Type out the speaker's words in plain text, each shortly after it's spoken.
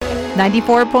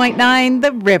94.9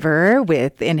 The River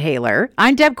with Inhaler.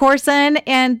 I'm Deb Corson,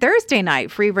 and Thursday night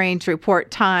free range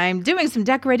report time, doing some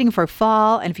decorating for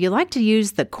fall. And if you like to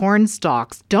use the corn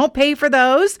stalks, don't pay for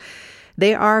those.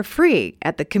 They are free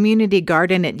at the community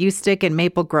garden at Ustick and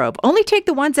Maple Grove. Only take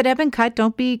the ones that have been cut.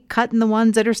 Don't be cutting the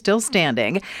ones that are still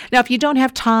standing. Now, if you don't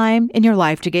have time in your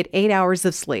life to get 8 hours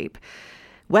of sleep,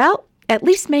 well, at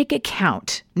least make it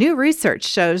count. New research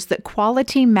shows that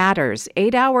quality matters.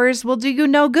 8 hours will do you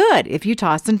no good if you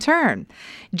toss and turn.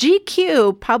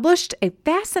 GQ published a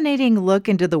fascinating look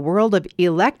into the world of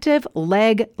elective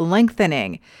leg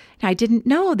lengthening. I didn't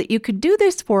know that you could do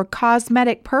this for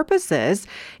cosmetic purposes.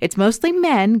 It's mostly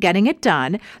men getting it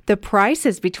done. The price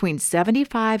is between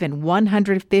 $75,000 and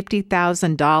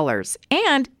 $150,000,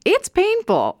 and it's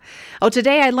painful. Oh,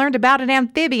 today I learned about an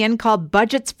amphibian called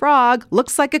Budget's Frog.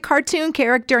 Looks like a cartoon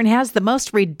character and has the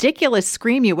most ridiculous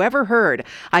scream you ever heard.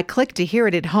 I clicked to hear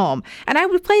it at home, and I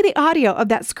would play the audio of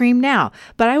that scream now.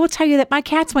 But I will tell you that my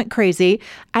cats went crazy.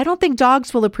 I don't think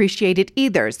dogs will appreciate it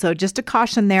either, so just a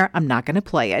caution there, I'm not going to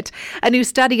play it. A new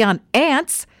study on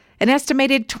ants. An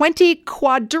estimated 20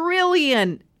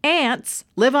 quadrillion ants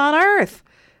live on Earth.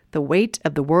 The weight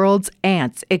of the world's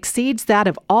ants exceeds that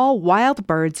of all wild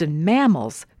birds and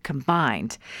mammals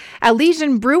combined. At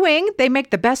Legion Brewing, they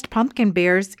make the best pumpkin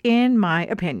beers, in my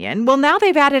opinion. Well, now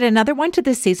they've added another one to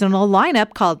the seasonal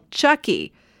lineup called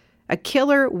Chucky, a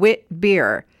killer wit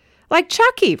beer. Like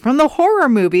Chucky from the horror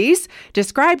movies,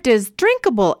 described as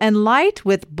drinkable and light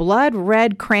with blood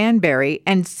red cranberry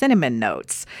and cinnamon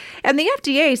notes. And the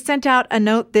FDA sent out a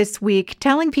note this week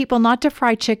telling people not to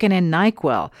fry chicken in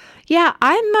NyQuil. Yeah,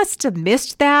 I must have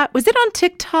missed that. Was it on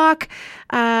TikTok?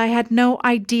 I had no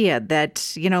idea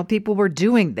that, people were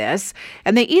doing this.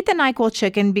 And they eat the NyQuil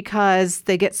chicken because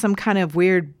they get some kind of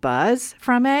weird buzz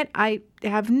from it. I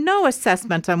have no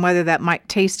assessment on whether that might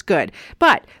taste good.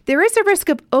 But there is a risk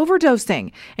of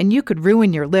overdosing, and you could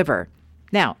ruin your liver.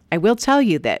 Now, I will tell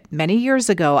you that many years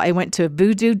ago, I went to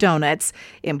Voodoo Donuts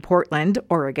in Portland,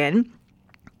 Oregon,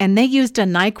 and they used a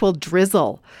NyQuil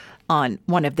drizzle on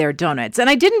one of their donuts. And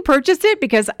I didn't purchase it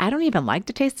because I don't even like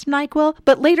the taste of NyQuil,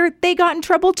 but later they got in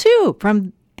trouble too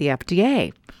from the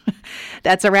FDA.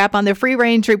 That's a wrap on the Free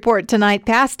Range Report tonight.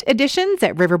 Past editions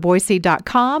at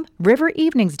riverboise.com,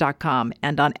 riverevenings.com,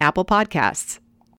 and on Apple Podcasts.